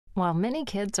While many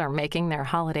kids are making their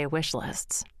holiday wish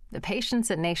lists, the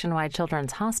patients at Nationwide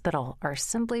Children's Hospital are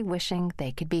simply wishing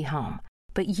they could be home.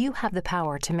 But you have the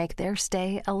power to make their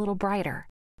stay a little brighter.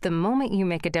 The moment you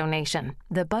make a donation,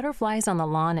 the butterflies on the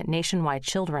lawn at Nationwide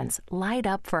Children's light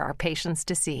up for our patients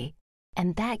to see.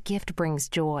 And that gift brings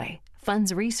joy,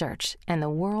 funds research, and the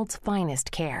world's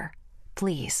finest care.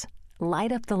 Please,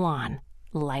 light up the lawn.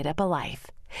 Light up a life.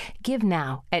 Give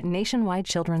now at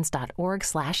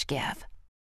nationwidechildrens.org/give.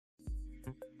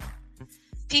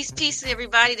 Peace,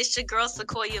 everybody. This is your girl,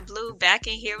 Sequoia Blue, back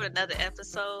in here with another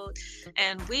episode.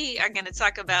 And we are going to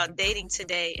talk about dating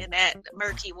today in that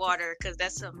murky water, because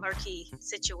that's a murky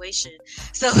situation.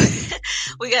 So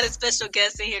we got a special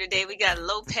guest in here today. We got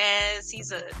Lopez.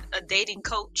 He's a dating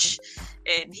coach,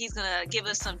 and he's going to give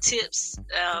us some tips,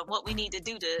 what we need to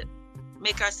do to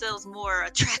make ourselves more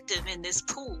attractive in this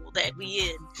pool that we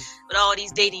in with all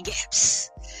these dating gaps.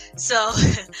 So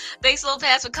thanks,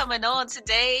 Lopez, for coming on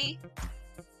today.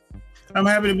 I'm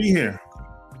happy to be here.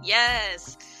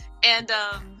 Yes. And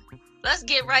let's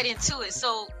get right into it.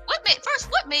 So what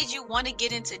made you want to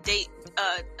get into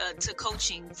to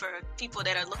coaching for people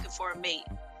that are looking for a mate?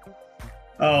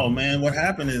 Oh man, what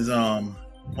happened is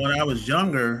when I was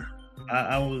younger,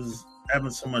 I was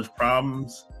having so much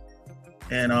problems,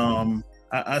 and I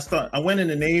went in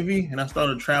the Navy and I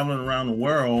started traveling around the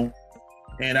world,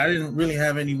 and I didn't really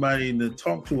have anybody to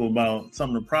talk to about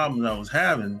some of the problems I was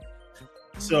having.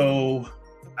 So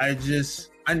I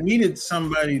needed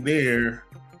somebody there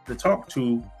to talk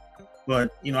to,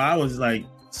 but I was like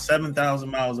 7,000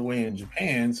 miles away in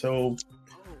Japan. So,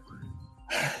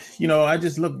 I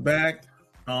just look back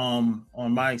on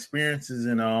my experiences,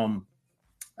 and I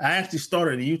actually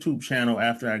started a YouTube channel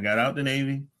after I got out the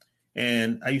Navy,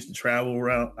 and I used to travel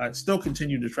around. I still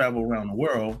continue to travel around the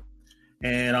world,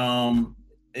 and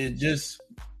it just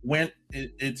went.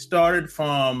 It started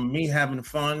from me having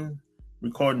fun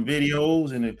recording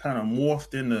videos, and it kind of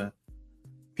morphed into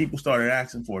people started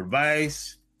asking for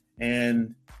advice,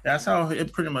 and that's how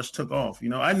it pretty much took off.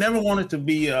 I never wanted to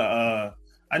be I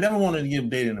never wanted to give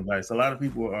dating advice. A lot of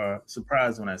people are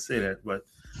surprised when I say that, but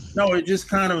no, it just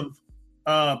kind of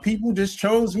people just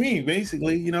chose me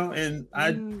basically, and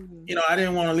I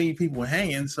didn't want to leave people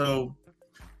hanging. So,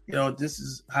 this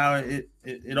is how it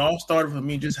all started for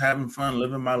me, just having fun,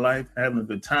 living my life, having a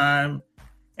good time.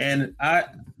 And I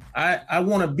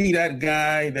want to be that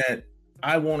guy that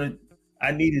I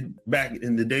needed back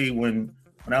in the day when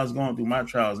I was going through my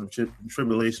trials and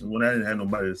tribulations, when I didn't have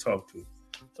nobody to talk to.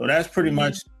 So that's pretty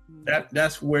much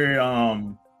that's where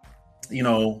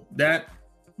that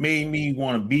made me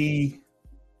want to be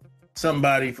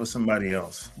somebody for somebody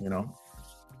else.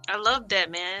 I love that,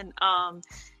 man.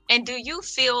 And do you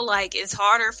feel like it's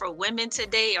harder for women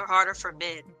today or harder for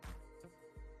men?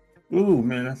 Ooh,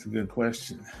 man, that's a good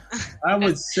question. I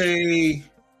would say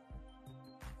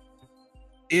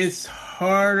it's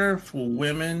harder for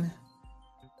women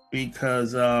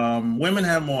because women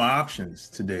have more options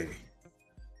today,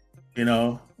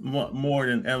 more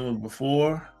than ever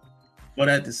before. But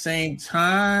at the same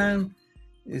time,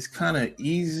 it's kind of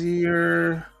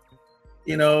easier,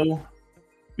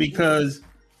 because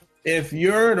if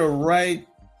you're the right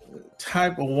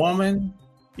type of woman,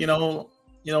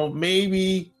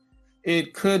 maybe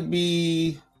it could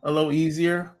be a little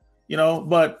easier,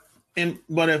 but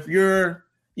if you're,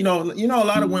 a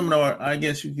lot of women are, I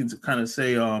guess you could kind of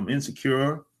say,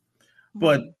 insecure.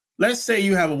 But let's say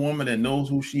you have a woman that knows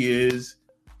who she is,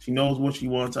 she knows what she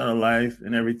wants out of life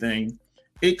and everything.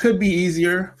 It could be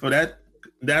easier for that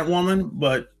woman,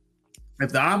 but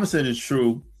if the opposite is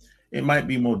true, it might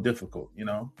be more difficult,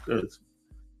 because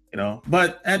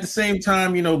but at the same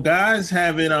time, guys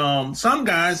have it, some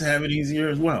guys have it easier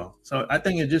as well. So I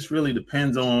think it just really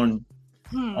depends on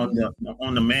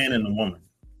the man and the woman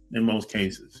in most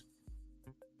cases.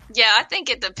 Yeah, I think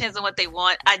it depends on what they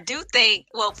want. I do think,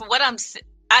 well, for what I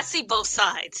see both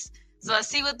sides. So I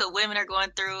see what the women are going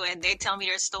through, and they tell me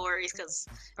their stories, because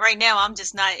right now I'm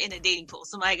just not in a dating pool.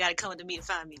 Somebody got to come to me to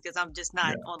find me, because I'm just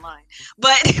not online.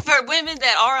 But for women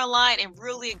that are online and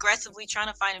really aggressively trying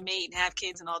to find a mate and have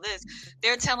kids and all this,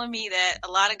 they're telling me that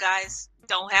a lot of guys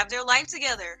don't have their life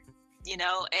together,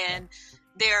 and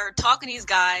they're talking to these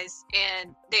guys,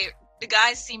 and the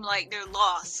guys seem like they're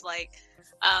lost. Like,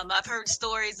 I've heard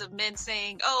stories of men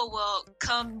saying, "Oh, well,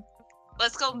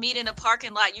 let's go meet in a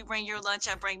parking lot. You bring your lunch,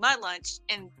 I bring my lunch."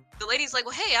 And the lady's like,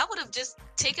 "Well, hey, I would have just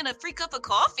taken a free cup of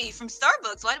coffee from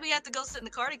Starbucks. Why do we have to go sit in the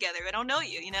car together? I don't know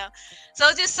you, So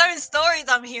it's just certain stories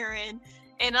I'm hearing,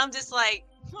 and I'm just like,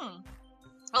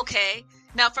 okay.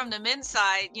 Now from the men's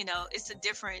side, it's a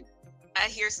different I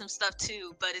hear some stuff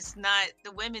too, but it's not,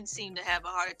 the women seem to have a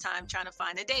harder time trying to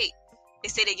find a date. They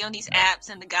say they get on these apps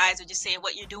and the guys are just saying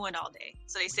what you're doing all day.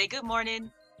 So they say good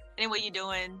morning, and then what you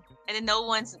doing, and then no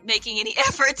one's making any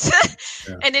efforts.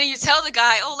 Yeah. And then you tell the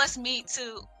guy, oh, let's go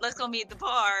meet at the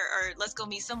bar, or let's go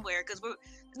meet somewhere, because we're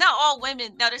not all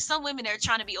women. Now there's some women that are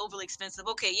trying to be overly expensive.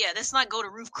 Okay, yeah, let's not go to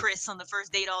Ruth Chris on the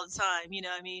first date all the time, you know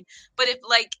what I mean? But if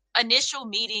like initial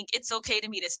meeting, it's okay to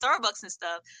meet at Starbucks and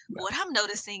stuff. Yeah. What I'm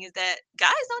noticing is that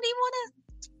guys don't even want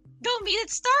to go meet at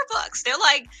Starbucks. They're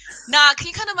like, nah, can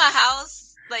you come to my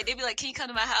house? Like, they'd be like, can you come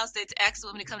to my house? They'd ask the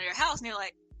women to come to their house, and they're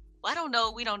like, well, I don't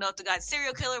know. We don't know if the guy's a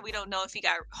serial killer. We don't know if he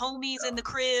got homies in the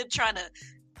crib trying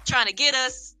to get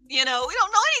us. You know, we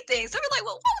don't know anything. So we're like,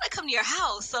 well, why would I come to your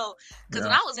house? So, because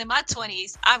when I was in my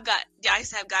 20s, I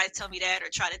used to have guys tell me that, or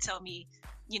try to tell me,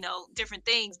 you know, different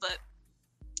things. But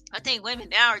I think women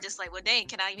now are just like, well, dang,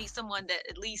 can I meet someone that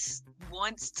at least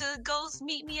wants to go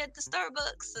meet me at the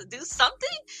Starbucks or do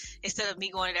something, instead of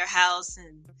me going to their house?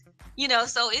 And, you know,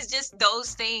 so it's just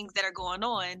those things that are going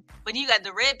on. But you got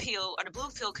the red pill or the blue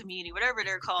pill community, whatever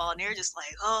they're called, and they're just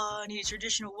like, oh, I need a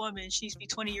traditional woman. She needs to be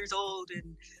 20 years old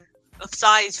and of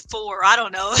size 4. I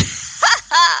don't know.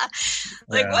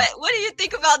 Like, Yeah. what do you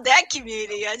think about that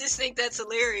community? I just think that's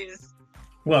hilarious.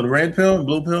 Well, the red pill and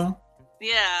blue pill?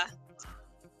 Yeah.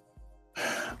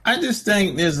 I just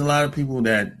think there's a lot of people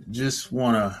that just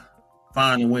want to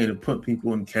find a way to put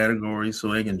people in categories so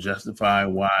they can justify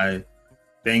why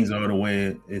things are the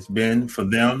way it's been for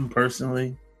them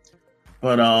personally.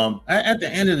 But at the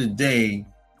end of the day,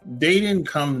 dating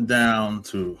comes down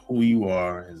to who you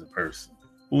are as a person.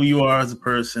 Who you are as a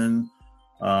person,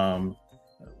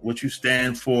 what you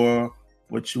stand for,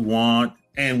 what you want,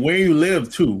 and where you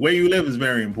live too. Where you live is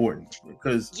very important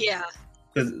because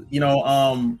you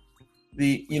know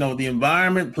the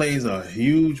environment plays a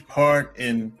huge part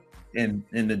in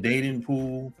the dating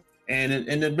pool, and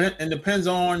it depends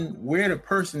on where the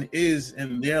person is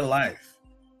in their life.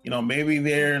 You know, maybe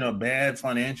they're in a bad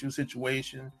financial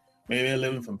situation, maybe they're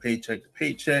living from paycheck to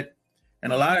paycheck.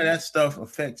 And a lot of that stuff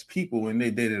affects people in their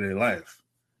day-to-day life.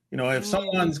 You know, if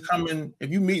if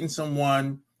you're meeting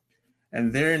someone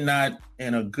and they're not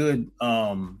in a good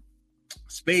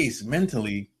space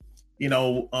mentally, you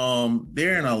know, they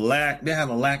have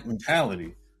a lack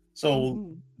mentality.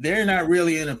 So they're not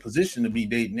really in a position to be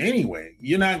dating anyway.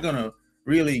 You're not going to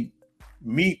really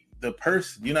meet the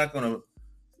person. You're not going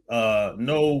to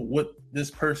know what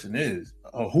this person is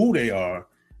or who they are.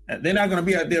 They're not going to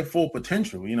be at their full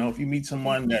potential. You know, if you meet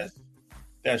someone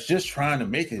that's just trying to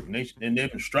make it and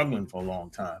they've been struggling for a long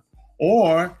time,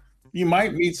 or you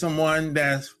might meet someone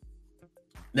that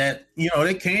you know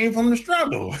they came from the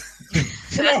struggle,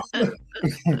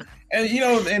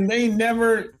 and they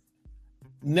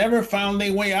never found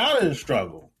their way out of the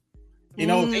struggle. You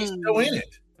know, they still in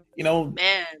it. You know,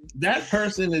 man, that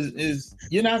person is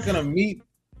you're not going to meet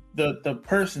the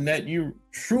person that you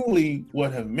truly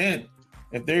would have met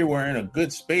if they were in a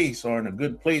good space or in a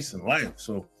good place in life.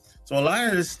 So a lot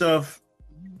of this stuff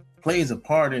plays a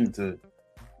part into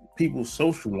people's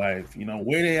social life. You know,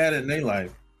 where they at in their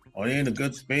life. Are they in a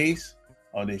good space?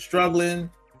 Are they struggling?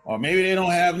 Or maybe they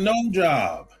don't have no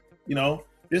job. You know,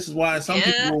 this is why some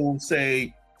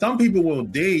people will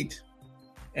date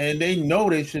and they know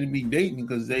they shouldn't be dating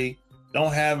because they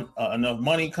don't have enough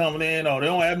money coming in, or they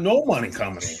don't have no money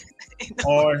coming in.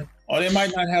 Or they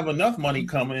might not have enough money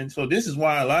coming in. So this is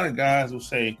why a lot of guys will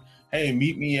say, hey,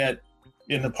 meet me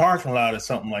in the parking lot or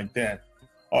something like that.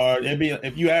 Or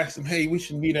if you ask them, hey, we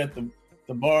should meet at the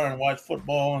bar and watch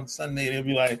football on Sunday, they'll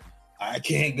be like, I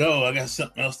can't go. I got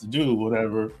something else to do,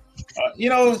 whatever. You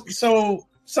know, so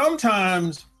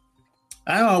sometimes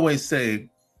I always say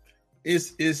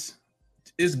it's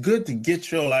good to get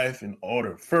your life in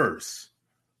order first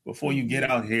before you get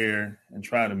out here and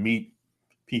try to meet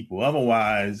people.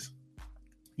 Otherwise,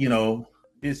 you know,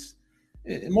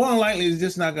 more than likely it's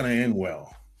just not going to end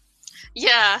well.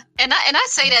 Yeah, and I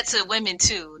say that to women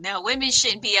too. Now, women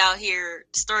shouldn't be out here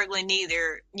struggling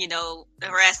neither, you know,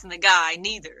 harassing the guy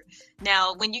neither.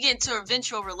 Now, when you get into a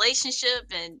eventual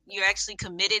relationship and you're actually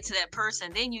committed to that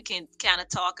person, then you can kind of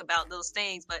talk about those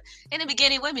things. But in the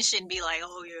beginning, women shouldn't be like,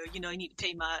 oh, yeah, you know, you need to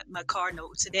pay my car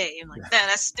note today. I'm like, man,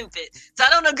 that's stupid. So I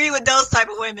don't agree with those type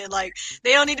of women. Like,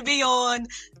 they don't need to be on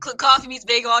Coffee Meets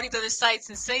Bagel, all these other sites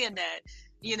and saying that,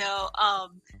 you know.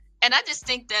 And I just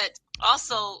think that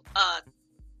also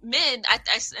men,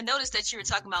 I noticed that you were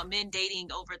talking about men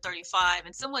dating over 35,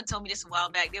 and someone told me this a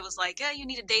while back. They was like, yeah, you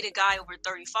need to date a guy over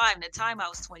 35. And at the time I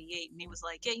was 28, and he was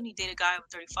like, yeah, you need to date a guy over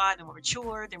 35, and more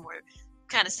mature, and more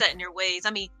kind of set in your ways.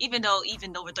 I mean, even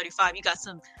over 35, you got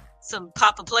some some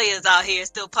Papa players out here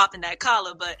still popping that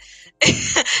collar, but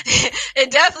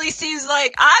it definitely seems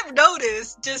like I've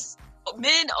noticed just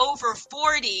men over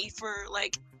 40 for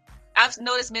like, I've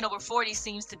noticed men over 40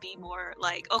 seems to be more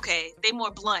like, okay, they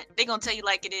more blunt. They gonna tell you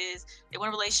like it is. They want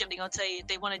a relationship, they gonna tell you. If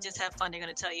they want to just have fun, they're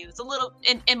gonna tell you. It's a little,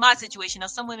 in my situation, now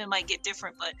some women might get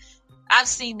different, but I've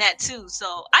seen that too.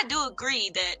 So I do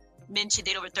agree that men should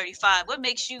date over 35.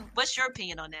 What's your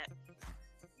opinion on that?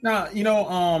 Now,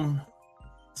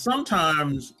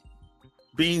 sometimes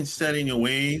being set in your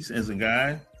ways as a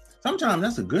guy, sometimes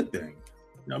that's a good thing,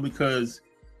 because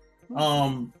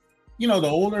the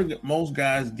older most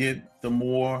guys get, the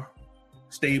more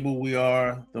stable we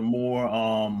are, the more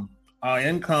our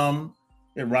income,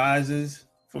 it rises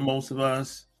for most of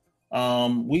us.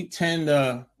 We tend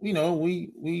to, we don't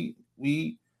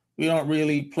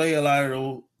really play a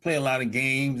lot of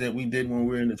games that we did when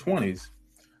we were in the 20s.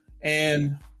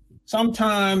 And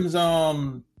sometimes,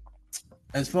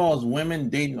 as far as women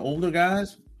dating older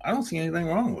guys, I don't see anything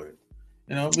wrong with it,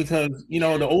 because,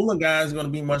 the older guy is going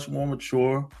to be much more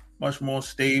mature, much more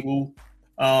stable.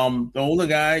 The older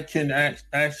guy can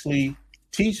actually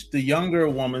teach the younger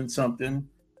woman something,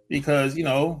 because,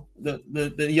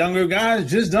 the younger guys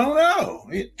just don't know.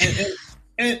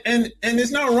 And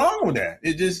there's nothing wrong with that.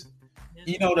 It just,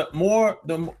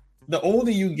 the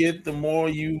older you get, the more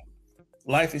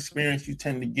life experience you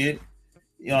tend to get.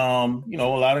 A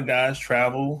lot of guys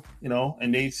travel,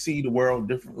 and they see the world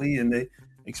differently, and they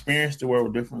experience the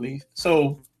world differently.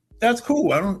 So that's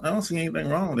cool. I don't see anything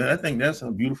wrong with that. I think that's a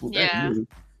beautiful thing. Yeah. Really.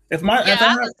 If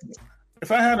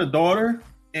I had a daughter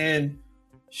and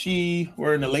she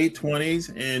were in the late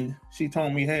 20s and she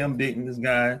told me, "Hey, I'm dating this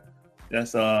guy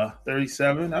that's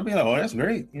 37," I'd be like, "Oh, that's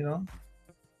great,"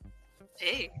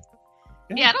 Hey.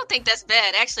 Yeah, I don't think that's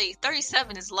bad. Actually,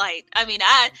 37 is light. I mean,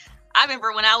 I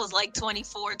remember when I was like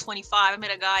 24, 25, I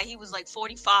met a guy, he was like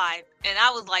 45, and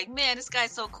I was like, man, this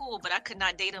guy's so cool, but I could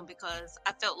not date him because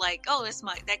I felt like, oh,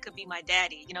 that could be my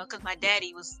daddy, because my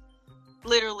daddy was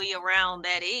literally around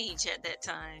that age at that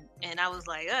time, and I was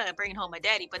like, bringing home my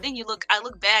daddy. But then I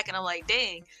look back and I'm like,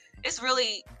 dang, it's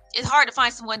hard to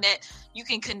find someone that you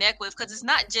can connect with, because it's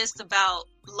not just about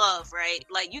love, right?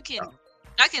 Like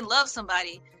I can love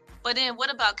somebody, but then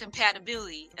what about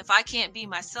compatibility? If I can't be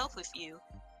myself with you,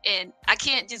 and I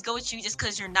can't just go with you just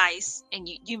because you're nice and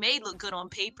you may look good on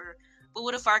paper, but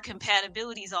what if our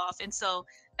compatibility's off? And so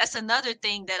that's another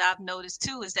thing that I've noticed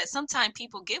too, is that sometimes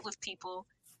people get with people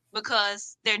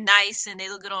because they're nice and they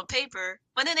look good on paper,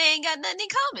 but then they ain't got nothing in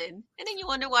common. And then you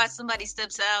wonder why somebody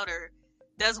steps out or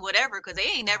does whatever, because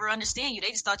they ain't never understand you. They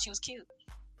just thought you was cute.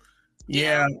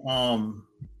 Yeah.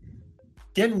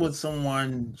 Getting with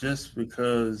someone just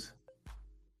because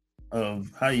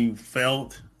of how you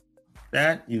felt,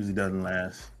 that usually doesn't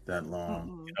last that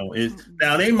long.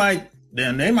 Now they might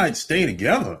stay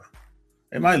together.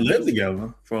 They might live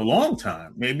together for a long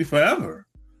time, maybe forever,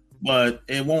 but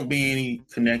it won't be any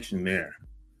connection there.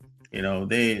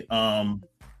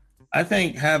 I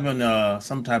think having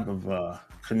some type of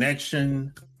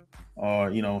connection,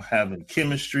 or having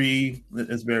chemistry,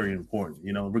 is very important.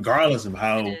 Regardless of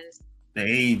how the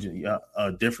age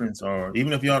difference, or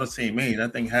even if you're the same age, I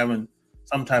think having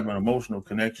some type of emotional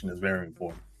connection is very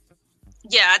important.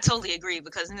 Yeah, I totally agree,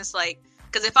 because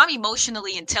if I'm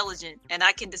emotionally intelligent and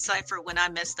I can decipher when I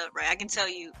messed up, right, I can tell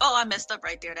you, oh, I messed up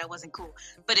right there, that wasn't cool.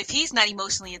 But if he's not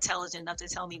emotionally intelligent enough to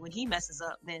tell me when he messes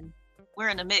up, then we're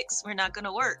in a mix. We're not going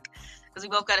to work, because we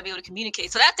both got to be able to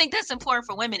communicate. So I think that's important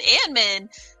for women and men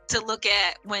to look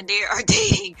at when they are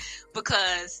dating,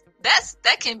 because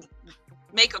that can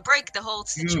make or break the whole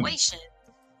situation.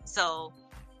 So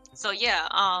yeah.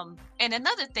 And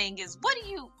another thing is, what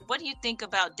do you think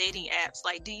about dating apps?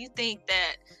 Like, do you think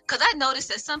that, because I noticed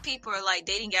that some people are like,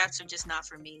 dating apps are just not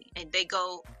for me, and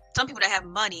some people that have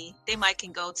money, they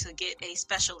can go to get a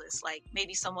specialist, like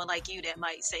maybe someone like you that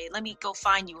might say, let me go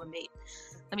find you a mate,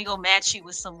 let me go match you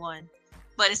with someone.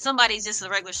 But if somebody's just a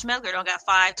regular schmeggler, don't got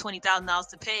 $20,000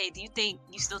 to pay, do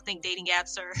you still think dating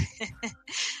apps are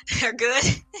good?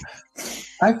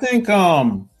 I think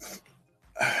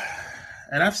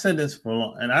and I've said this for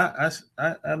long, and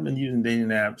I've been using dating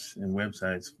apps and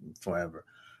websites forever.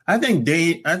 I think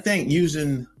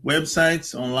using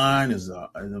websites online is a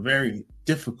very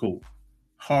difficult,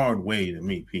 hard way to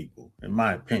meet people, in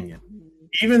my opinion.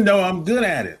 Even though I'm good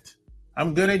at it,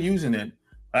 I'm good at using it.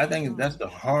 I think that's the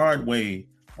hard way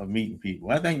of meeting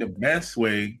people. I think the best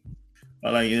way,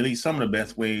 or like at least some of the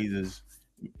best ways,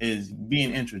 is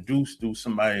being introduced to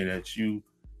somebody that you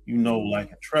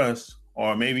like and trust,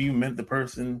 or maybe you met the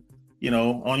person,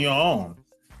 on your own.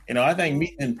 I think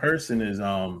meeting in person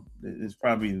is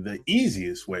probably the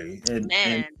easiest way and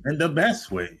the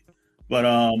best way. But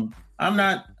I'm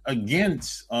not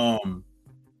against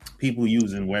people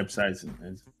using websites,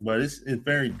 but it's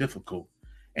very difficult.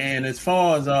 And as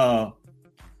far as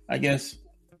I guess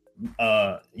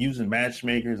using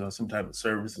matchmakers or some type of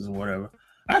services or whatever,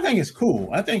 I think it's cool.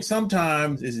 I think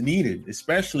sometimes it's needed,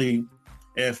 especially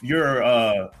if you're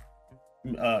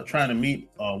trying to meet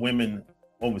women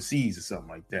overseas or something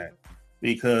like that,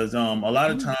 because a lot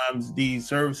of times these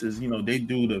services, they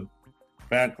do the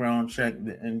background check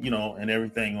and and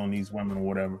everything on these women or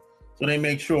whatever, so they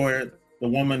make sure the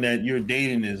woman that you're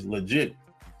dating is legit.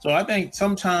 So I think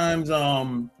sometimes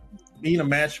being a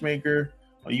matchmaker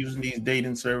or using these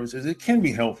dating services, it can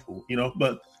be helpful,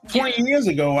 but 20 years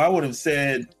ago I would have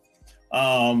said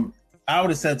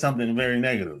something very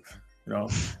negative,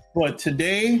 but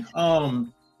today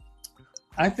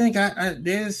I think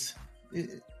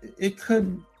it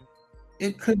could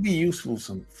be useful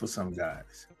for some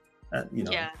guys,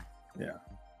 Yeah,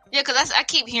 because I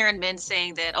keep hearing men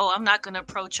saying that, oh, I'm not going to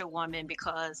approach a woman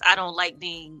because I don't like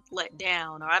being let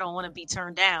down, or I don't want to be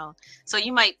turned down. So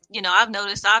you might, I've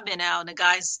noticed I've been out and the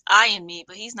guy's eyeing me,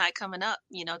 but he's not coming up,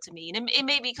 to me. And it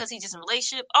may be because he's just in a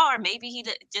relationship, or maybe he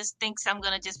just thinks I'm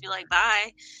going to just be like,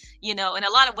 bye, and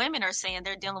a lot of women are saying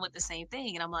they're dealing with the same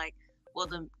thing. And I'm like, well,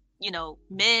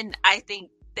 men, I think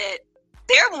that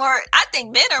I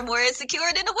think men are more insecure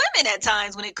than the women at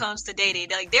times when it comes to dating.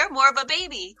 Like, they're more of a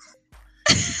baby.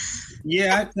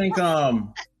 Yeah, I think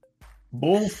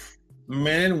both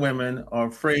men and women are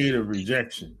afraid of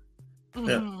rejection.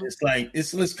 Mm-hmm.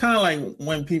 It's kind of like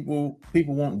when people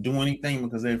won't do anything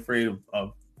because they're afraid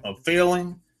of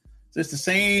failing. So it's the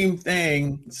same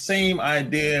thing, same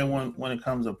idea when it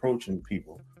comes to approaching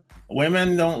people.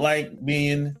 Women don't like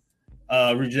being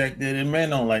rejected, and men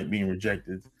don't like being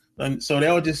rejected. And so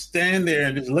they'll just stand there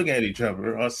and just look at each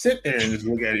other, or sit there and just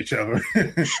look at each other,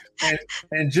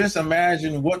 and just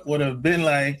imagine what would have been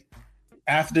like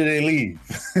after they leave.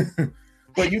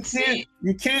 But you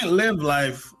can't live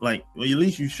life at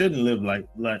least you shouldn't live life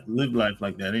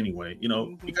like that anyway.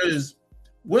 Because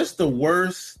what's the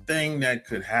worst thing that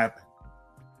could happen?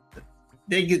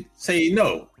 They could say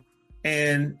no,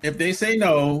 and if they say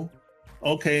no,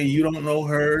 okay, you don't know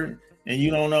her and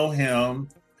you don't know him.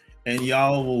 And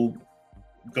y'all will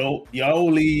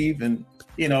leave, and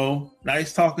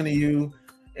nice talking to you,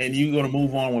 and you're gonna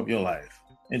move on with your life,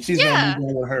 and she's gonna move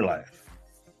on with her life.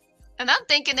 And I'm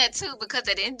thinking that too, because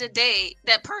at the end of the day,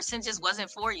 that person just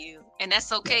wasn't for you, and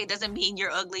that's okay. It doesn't mean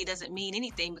you're ugly. Doesn't mean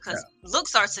anything, because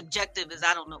looks are subjective as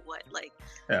I don't know what. Like,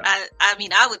 I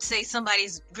mean, I would say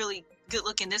somebody's really good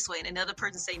looking this way, and another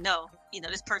person say no.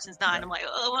 This person's not. And I'm like,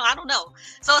 oh, well, I don't know.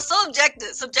 So it's so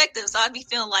subjective. So I'd be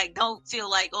feeling like, don't feel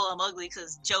like, oh, I'm ugly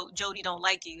because Jody don't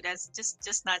like you. That's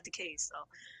just not the case. So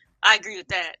I agree with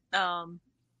that.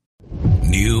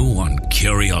 New on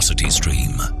Curiosity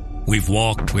Stream, we've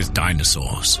walked with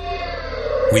dinosaurs.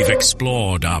 We've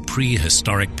explored our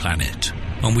prehistoric planet,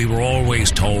 and we were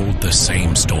always told the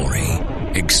same story.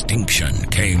 Extinction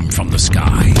came from the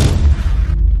sky.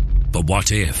 But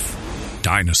what if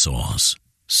dinosaurs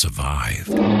survived?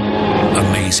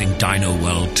 Amazing Dino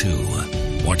World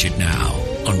 2. Watch it now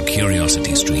on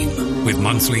Curiosity Stream. With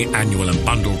monthly, annual, and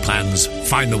bundle plans,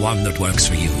 find the one that works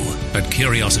for you at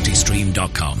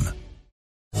curiositystream.com.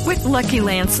 With Lucky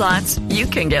Land Slots, you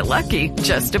can get lucky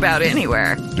just about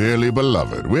anywhere. Dearly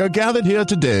beloved, we are gathered here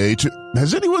today to...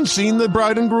 Has anyone seen the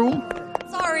bride and groom?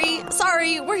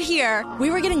 Sorry, we're here.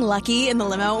 We were getting lucky in the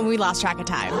limo and we lost track of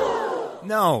time.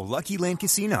 No, Lucky Land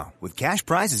Casino, with cash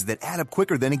prizes that add up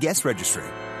quicker than a guest registry.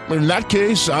 In that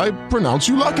case, I pronounce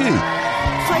you lucky.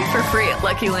 Play for free at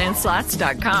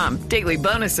LuckyLandSlots.com. Daily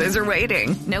bonuses are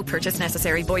waiting. No purchase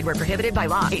necessary. Void where prohibited by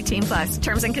law. 18+.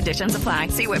 Terms and conditions apply.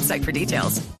 See website for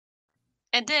details.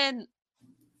 And then,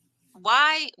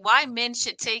 why men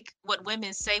should take what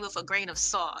women say with a grain of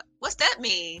salt? What's that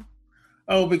mean?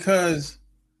 Oh, because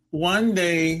one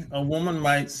day a woman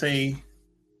might say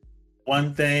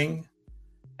one thing,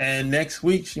 and next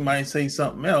week she might say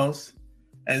something else,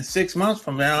 and 6 months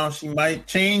from now she might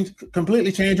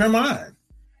completely change her mind.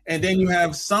 And then you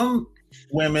have some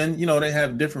women, they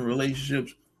have different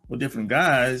relationships with different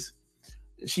guys.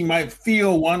 She might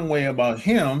feel one way about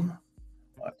him,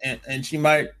 and she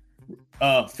might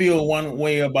feel one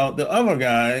way about the other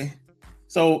guy.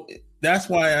 So that's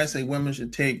why I say guys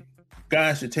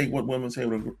should take what women say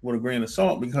with a grain of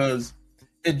salt, because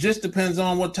it just depends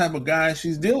on what type of guy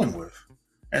she's dealing with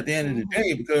at the end of the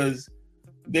day, because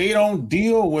they don't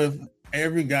deal with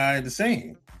every guy the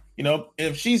same.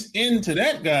 If she's into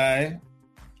that guy,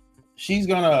 she's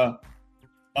gonna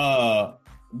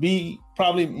be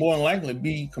probably more than likely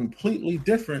be completely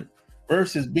different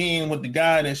versus being with the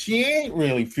guy that she ain't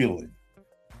really feeling.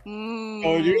 So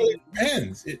it really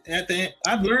depends.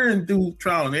 I've learned through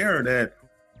trial and error that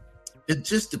it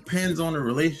just depends on the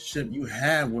relationship you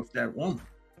have with that woman.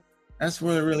 That's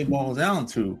what it really boils down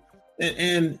to.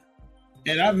 And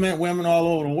I've met women all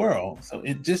over the world. So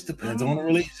it just depends on the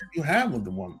relationship you have with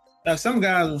the woman. Now, some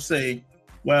guys will say,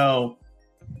 well,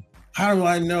 how do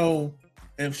I know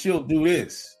if she'll do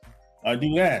this or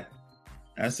do that?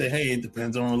 I say, hey, it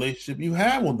depends on the relationship you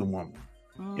have with the woman.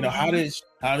 You know, how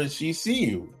does she see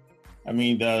you? I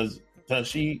mean, does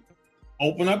she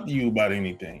open up to you about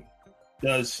anything?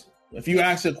 If you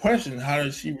ask a question, how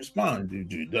does she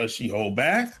respond? Does she hold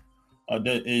back? Or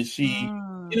is she,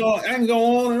 you know, I can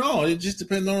go on and on. It just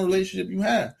depends on the relationship you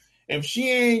have.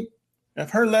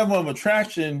 If her level of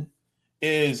attraction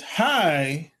is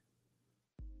higher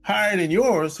than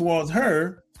yours towards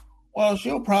her, well,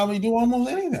 she'll probably do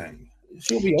almost anything.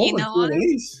 She'll be open to it at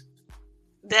least.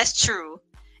 That's true.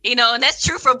 You know, and that's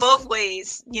true for both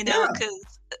ways, you know,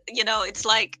 because, you know, it's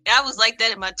like, I was like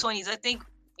that in my 20s. I think,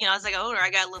 you know, as I got older,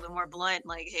 I got a little bit more blunt,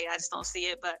 like, hey, I just don't see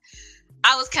it. But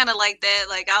I was kind of like that.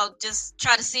 Like, I'll just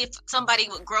try to see if somebody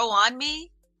would grow on me.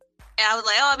 And I was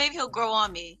like, oh, maybe he'll grow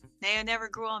on me. They never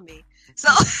grew on me. So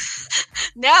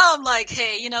now I'm like,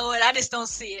 hey, you know what? I just don't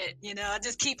see it. You know, I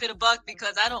just keep it a buck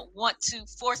because I don't want to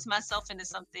force myself into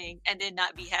something and then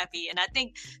not be happy. And I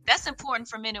think that's important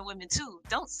for men and women too.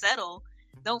 Don't settle.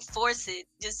 Don't force it.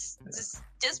 Just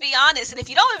be honest. And if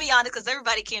you don't want to be honest, because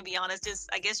everybody can't be honest,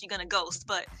 I guess you're gonna ghost.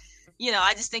 But you know,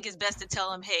 I just think it's best to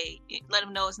tell them, hey, let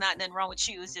them know it's not nothing wrong with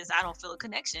you. It's just I don't feel a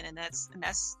connection, and that's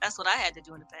what I had to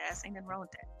do in the past. Ain't nothing wrong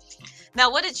with that. Now,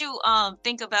 what did you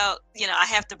think about? You know, I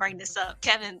have to bring this up.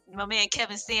 My man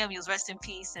Kevin Samuels, rest in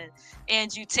peace, and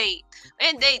Andrew Tate,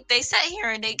 and they sat here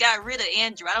and they got rid of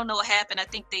Andrew. I don't know what happened. I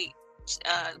think they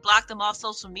blocked him off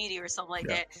social media or something like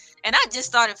that. And I just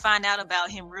started finding out about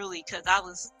him really because I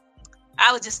would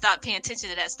just stop paying attention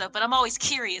to that stuff. But I'm always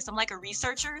curious. I'm like a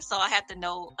researcher, so I have to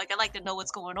know. Like I like to know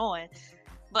what's going on.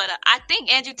 But I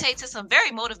think Andrew Tate said some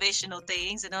very motivational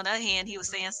things, and on the other hand, he was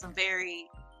saying some very,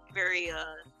 very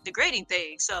degrading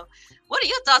things. So, what are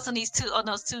your thoughts on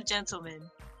those two gentlemen?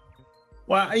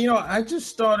 Well, you know, I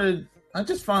just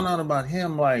found out about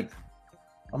him like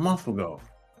a month ago.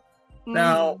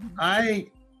 Now I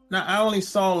only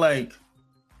saw like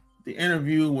the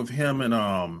interview with him and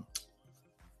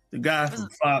the guy from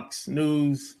Fox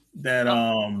News that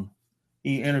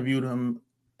he interviewed him,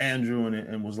 Andrew,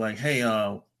 and was like, hey,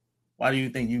 why do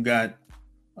you think you got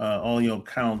all your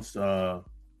accounts terminated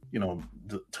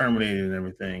and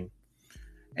everything?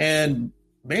 And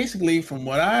basically from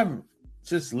what I've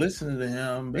just listened to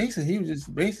him, he was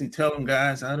just telling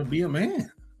guys how to be a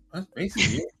man. That's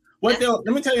basically it. Let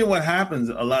me tell you what happens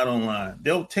a lot online.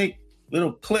 They'll take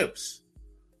little clips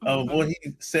of what he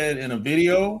said in a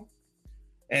video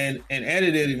and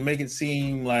edit it and make it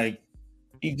seem like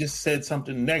he just said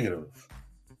something negative.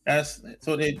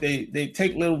 So they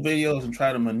take little videos and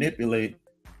try to manipulate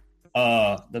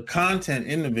the content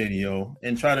in the video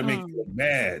and try to make it look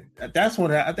bad. That's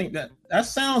what I think that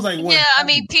sounds like. I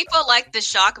mean, people like the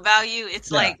shock value.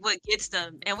 It's like what gets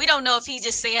them, and we don't know if he's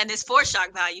just saying this for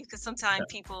shock value because sometimes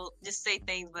people just say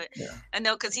things. But I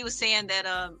know because he was saying that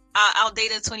I'll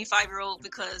date a 25-year-old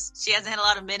because she hasn't had a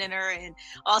lot of men in her, and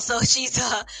also she's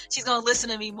gonna listen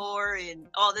to me more and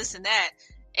all this and that.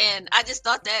 And I just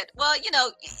thought that, well, you know,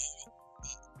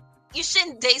 you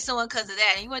shouldn't date someone because of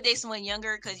that. And you want to date someone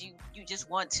younger because you just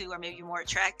want to, or maybe you're more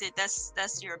attracted. That's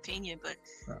your opinion. But,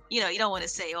 you know, you don't want to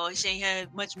say, oh, she ain't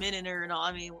had much men in her and all.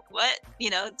 I mean, what? You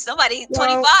know, somebody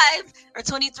 25 or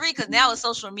 23, because now with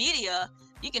social media,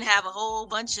 you can have a whole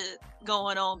bunch of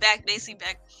going on back.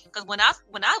 Because when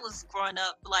I was growing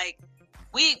up, like,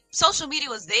 social media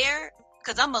was there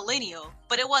because I'm millennial,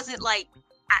 but it wasn't like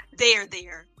there.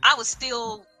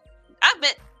 I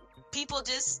met people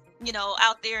just, you know,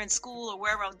 out there in school or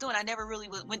wherever I was doing. I never really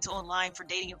went to online for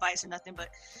dating advice or nothing, but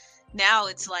now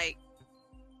it's like,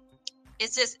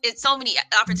 it's so many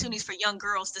opportunities for young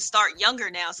girls to start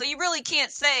younger now. So you really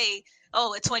can't say,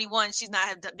 oh, at 21, she's not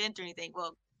been through anything.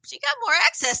 Well, she got more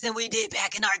access than we did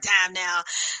back in our time now.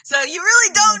 So you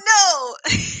really don't know.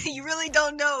 You really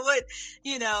don't know what,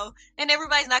 you know, and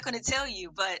everybody's not going to tell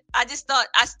you. But I just thought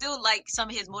I still like some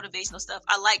of his motivational stuff.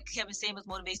 I like Kevin Samuels'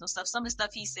 motivational stuff. Some of the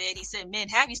stuff he said, men,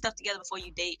 have your stuff together before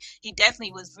you date. He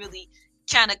definitely was really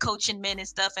kind of coaching men and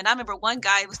stuff. And I remember one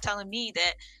guy was telling me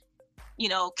that, you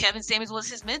know, Kevin Samuels was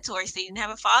his mentor. He said he didn't have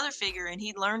a father figure, and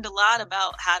he learned a lot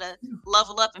about how to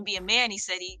level up and be a man. He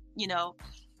said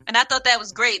and I thought that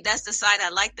was great. That's the side I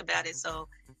liked about it. So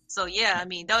So yeah, I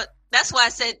mean, that's why I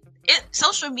said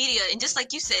social media, and just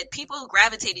like you said, people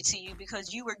gravitated to you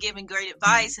because you were giving great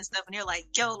advice and stuff, and they're like,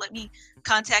 "Yo, let me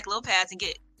contact Lopez and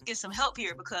get some help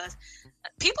here," because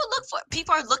people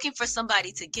are looking for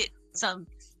somebody to get some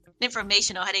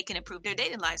information on how they can improve their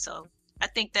dating life. So I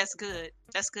think that's good.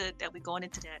 That's good that we're going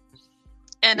into that.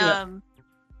 And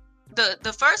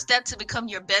the first step to become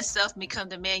your best self, become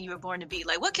the man you were born to be.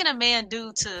 Like, what can a man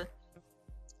do to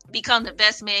become the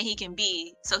best man he can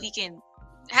be, so he can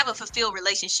have a fulfilled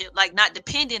relationship, like not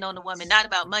dependent on the woman, not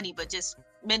about money, but just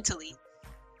mentally,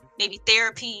 maybe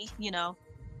therapy,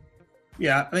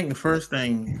 Yeah, I think the first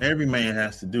thing every man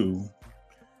has to do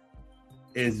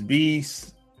is be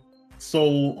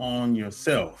sold on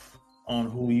yourself, on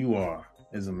who you are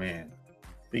as a man.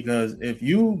 Because if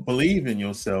you believe in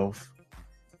yourself,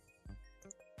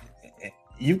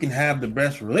 you can have the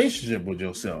best relationship with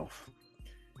yourself.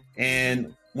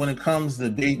 And when it comes to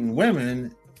dating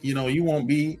women, you won't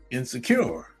be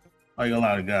insecure like a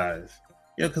lot of guys.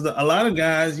 Yeah, because a lot of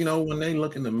guys, when they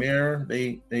look in the mirror,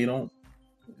 they don't,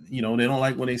 they don't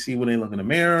like what they see when they look in the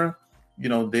mirror.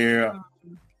 They're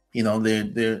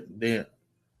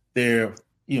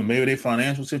maybe their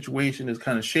financial situation is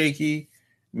kind of shaky.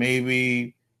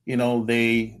 Maybe, they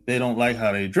don't like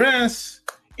how they dress.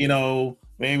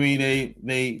 Maybe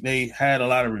they had a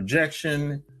lot of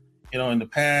rejection, in the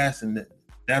past, and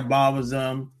that bothers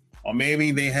them. Or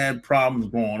maybe they had problems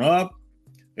growing up.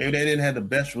 Maybe they didn't have the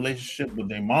best relationship with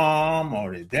their mom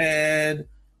or their dad,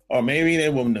 or maybe they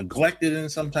were neglected in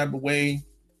some type of way.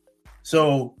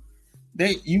 So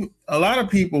a lot of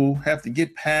people have to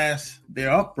get past their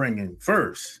upbringing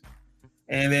first,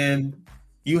 and then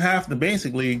you have to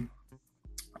basically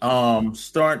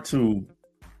start to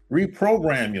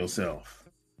reprogram yourself,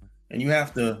 and you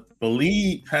have to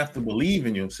believe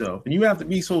in yourself, and you have to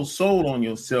be so sold on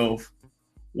yourself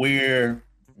where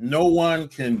no one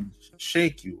can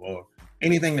shake you, or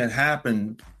anything that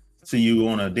happened to you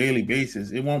on a daily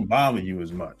basis, it won't bother you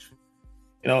as much.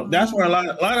 That's where a lot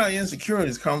of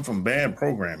insecurities come from, bad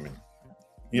programming.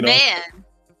 Man,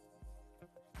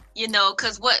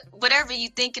 because whatever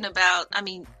you're thinking about, I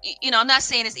mean, I'm not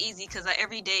saying it's easy, because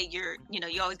every day you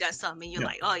always got something, and you're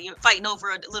like, oh, you're fighting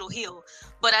over a little hill.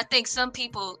 But I think some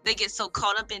people, they get so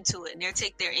caught up into it, and they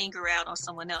take their anger out on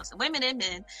someone else, and women and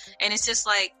men. And it's just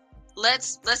like,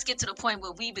 let's get to the point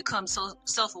where we become so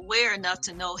self-aware enough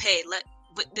to know, hey,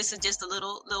 this is just a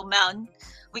little mountain.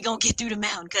 We gonna get through the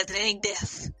mountain, because it ain't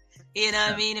death. You know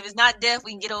what I mean? If it's not death,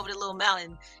 we can get over the little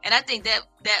mountain. And I think that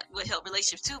would help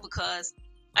relationships too, because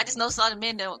I just know a lot of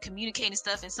men don't communicate and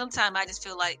stuff, and sometimes I just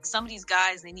feel like some of these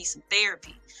guys, they need some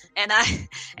therapy. And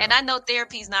I know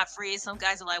therapy is not free. Some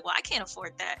guys are like, well, I can't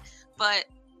afford that. But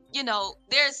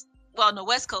there's, on the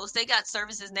West Coast, they got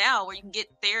services now where you can get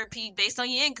therapy based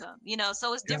on your income.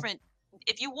 So it's different.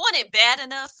 If you want it bad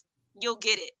enough, you'll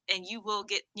get it, and you will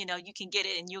get, you can get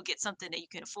it, and you'll get something that you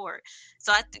can afford.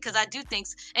 So because I do think,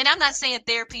 and I'm not saying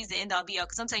therapy is the end all be all,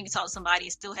 because sometimes you talk to somebody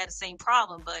and still have the same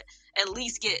problem, but at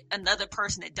least get another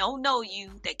person that don't know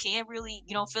you, that can't really,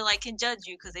 you don't feel like can judge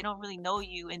you because they don't really know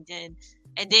you, and then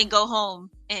go home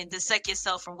and dissect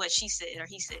yourself from what she said or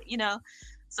he said,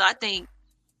 So I think,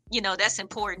 that's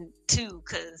important too,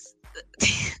 because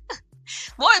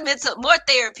more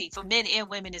therapy for men and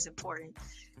women is important.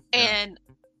 And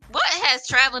what has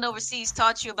traveling overseas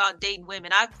taught you about dating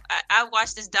women? I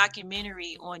watched this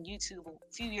documentary on YouTube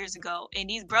a few years ago, and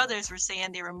these brothers were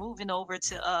saying they were moving over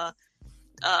to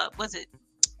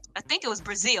I think it was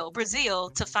Brazil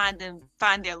to find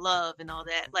their love and all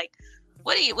that. Like,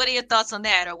 what are your thoughts on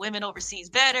that? Are women overseas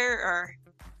better, or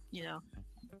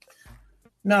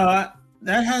No,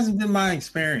 that hasn't been my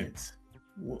experience.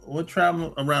 What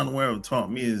traveling around the world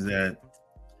taught me is that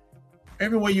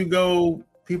everywhere you go,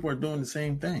 people are doing the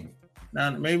same thing.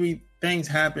 Now, maybe things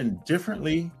happen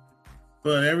differently,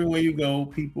 but everywhere you go,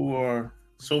 people are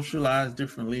socialized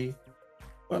differently.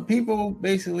 But people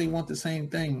basically want the same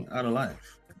thing out of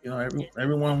life.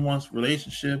 Everyone wants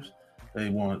relationships. They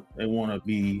want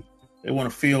to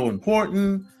feel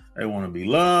important. They want to be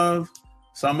loved.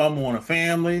 Some of them want a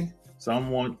family. Some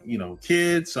want,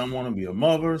 kids. Some want to be a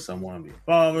mother. Some want to be a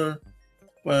father.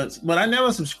 But I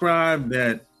never subscribed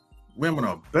that women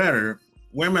are better.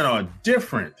 Women are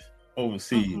different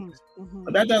overseas,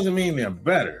 but that doesn't mean they're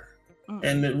better.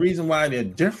 And the reason why they're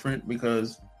different,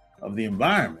 because of the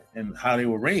environment and how they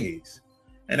were raised,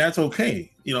 and that's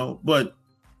okay, But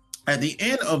at the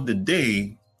end of the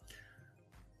day,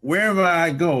 wherever I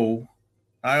go,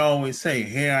 I always say,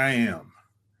 "Here I am,"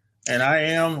 and I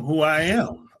am who I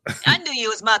am. I knew you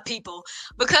was my people,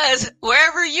 because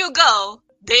wherever you go,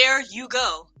 there you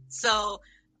go. So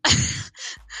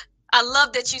I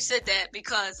love that you said that,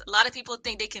 because a lot of people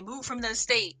think they can move from the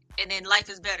state and then life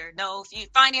is better. No, if your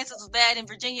finances was bad in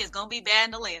Virginia, it's going to be bad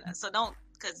in Atlanta. So don't,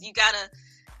 because you got to,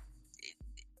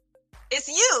 it's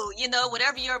you know,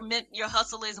 whatever your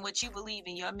hustle is and what you believe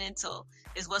in, your mental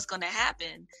is what's going to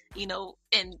happen, you know.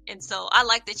 And so I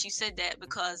like that you said that,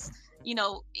 because, you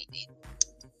know,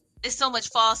 there's so much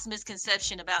false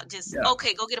misconception about just,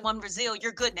 okay, go get one in Brazil,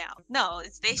 you're good now. No,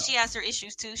 she has her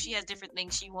issues too. She has different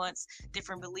things she wants,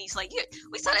 different beliefs. Like,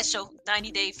 we saw that show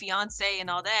 90 Day Fiance and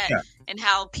all that, and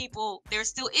how people, there's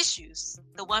still issues.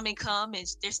 The women come and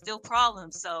there's still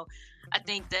problems. So I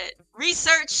think that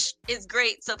research is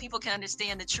great so people can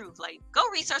understand the truth. Like, go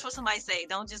research what somebody say.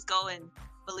 Don't just go and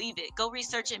believe it. Go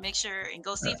research it, make sure, and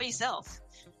go see for yourself.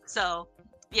 So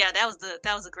yeah, that was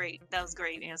a great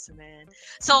answer, man.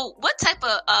 So what type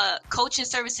of coaching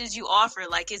services you offer?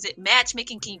 Like, is it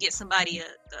matchmaking? Can you get somebody a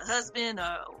husband or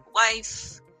a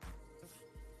wife?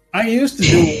 I used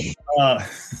to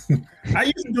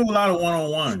do a lot of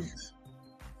one-on-ones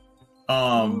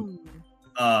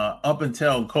up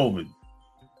until COVID.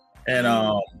 And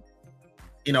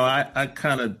you know, I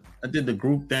did the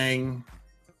group thing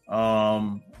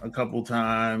a couple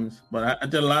times, but I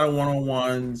did a lot of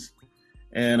one-on-ones.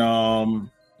 And I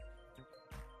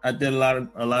did a lot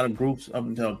of groups up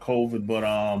until COVID, but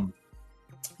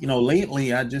you know,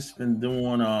 lately I just been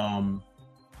doing a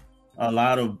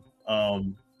lot of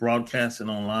broadcasting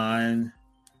online,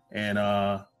 and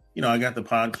you know, I got the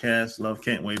podcast, Love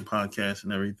Can't Wait podcast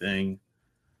and everything.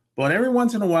 But every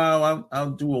once in a while,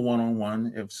 I'll do a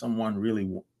one-on-one if someone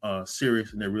really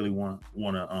serious and they really want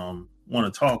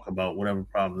to talk about whatever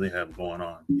problem they have going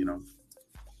on, you know.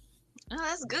 Oh,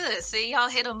 that's good. See, y'all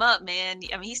hit him up, man.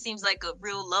 I mean, he seems like a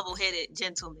real level-headed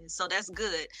gentleman, so that's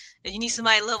good. And you need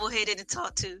somebody level-headed to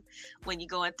talk to when you're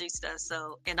going through stuff.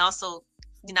 So, and also,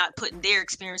 you're not putting their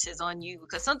experiences on you,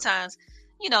 because sometimes,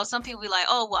 you know, some people be like,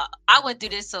 "Oh, well, I went through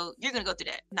this, so you're gonna go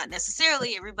through that." Not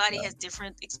necessarily. Everybody has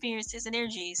different experiences and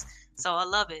energies, so I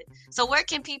love it. So, where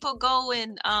can people go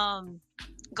and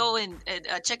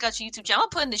check out your YouTube channel? I'll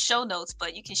put in the show notes,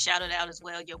 but you can shout it out as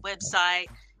well. Your website.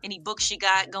 Any books you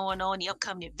got going on, the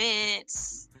upcoming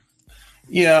events?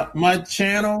 Yeah, my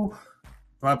channel,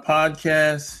 my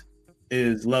podcast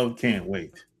is Love Can't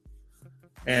Wait.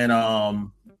 And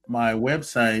my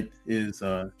website is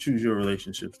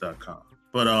chooseyourrelationships.com.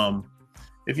 But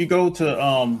if you go to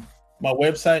my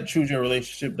website,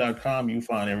 chooseyourrelationship.com, you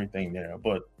find everything there.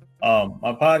 But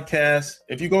my podcast,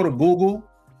 if you go to Google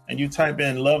and you type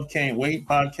in Love Can't Wait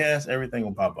podcast, everything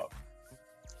will pop up.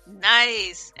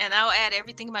 Nice. And I'll add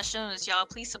everything in my show notes, y'all.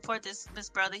 Please support this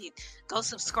brother. Go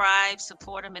subscribe,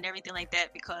 support him and everything like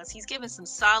that, because he's giving some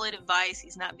solid advice.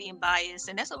 He's not being biased,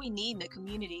 and that's what we need in the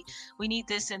community. We need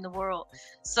this in the world.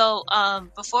 So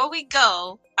before we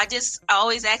go, I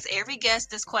always ask every guest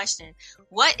this question.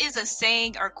 What is a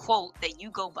saying or quote that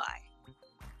you go by?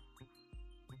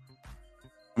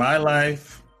 My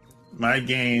life, my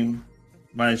game,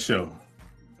 my show.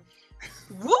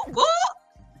 Woo woo!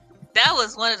 That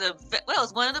was one of the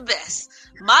best.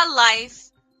 My life,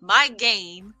 my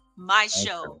game, my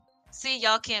show. See,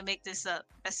 y'all can't make this up.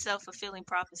 A self-fulfilling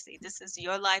prophecy. This is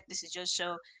your life. This is your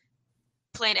show.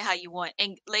 Plan it how you want.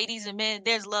 And ladies and men,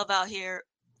 there's love out here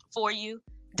for you.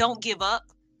 Don't give up.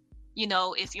 You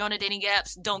know, if you're on the dating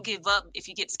apps, don't give up. If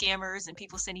you get scammers and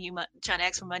people sending you trying to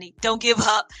ask for money, don't give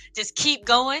up. Just keep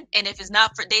going. And if it's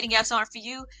not for dating apps aren't for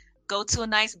you, go to a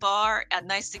nice bar, a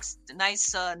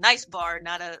nice bar,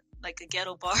 not like a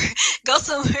ghetto bar. Go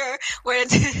somewhere where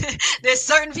there's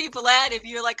certain people at. If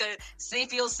you're like a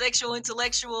sapiosexual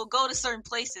intellectual, go to certain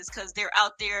places, because they're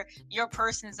out there. Your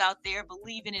person is out there.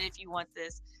 Believe in it if you want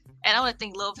this. And I want to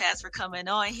thank Lopez for coming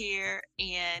on here,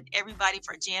 and everybody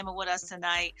for jamming with us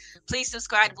tonight. Please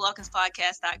subscribe to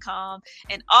blogginspodcast.com,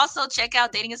 and also check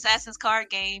out Dating Assassins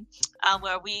Card Game,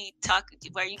 where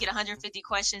you get 150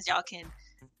 questions. Y'all can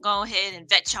go ahead and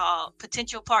vet y'all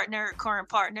potential partner, current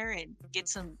partner, and get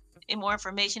some more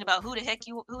information about who the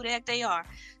heck they are.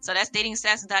 So that's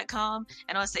datingassassin.com.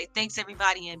 And I want to say thanks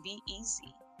everybody, and be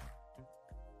easy.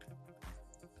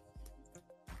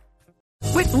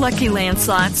 With Lucky Land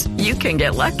Slots, you can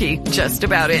get lucky just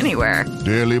about anywhere.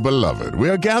 Dearly beloved, we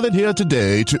are gathered here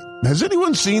today to... Has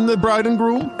anyone seen the bride and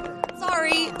groom?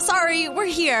 Sorry, we're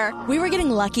here. We were getting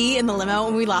lucky in the limo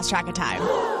and we lost track of time.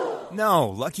 No,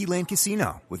 Lucky Land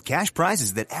Casino, with cash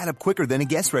prizes that add up quicker than a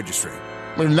guest registry.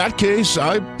 In that case,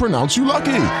 I pronounce you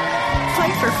lucky.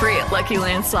 Play for free at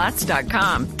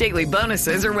LuckyLandSlots.com. Daily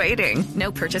bonuses are waiting.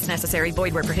 No purchase necessary.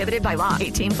 Void where prohibited by law.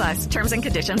 18+. Terms and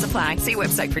conditions apply. See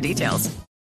website for details.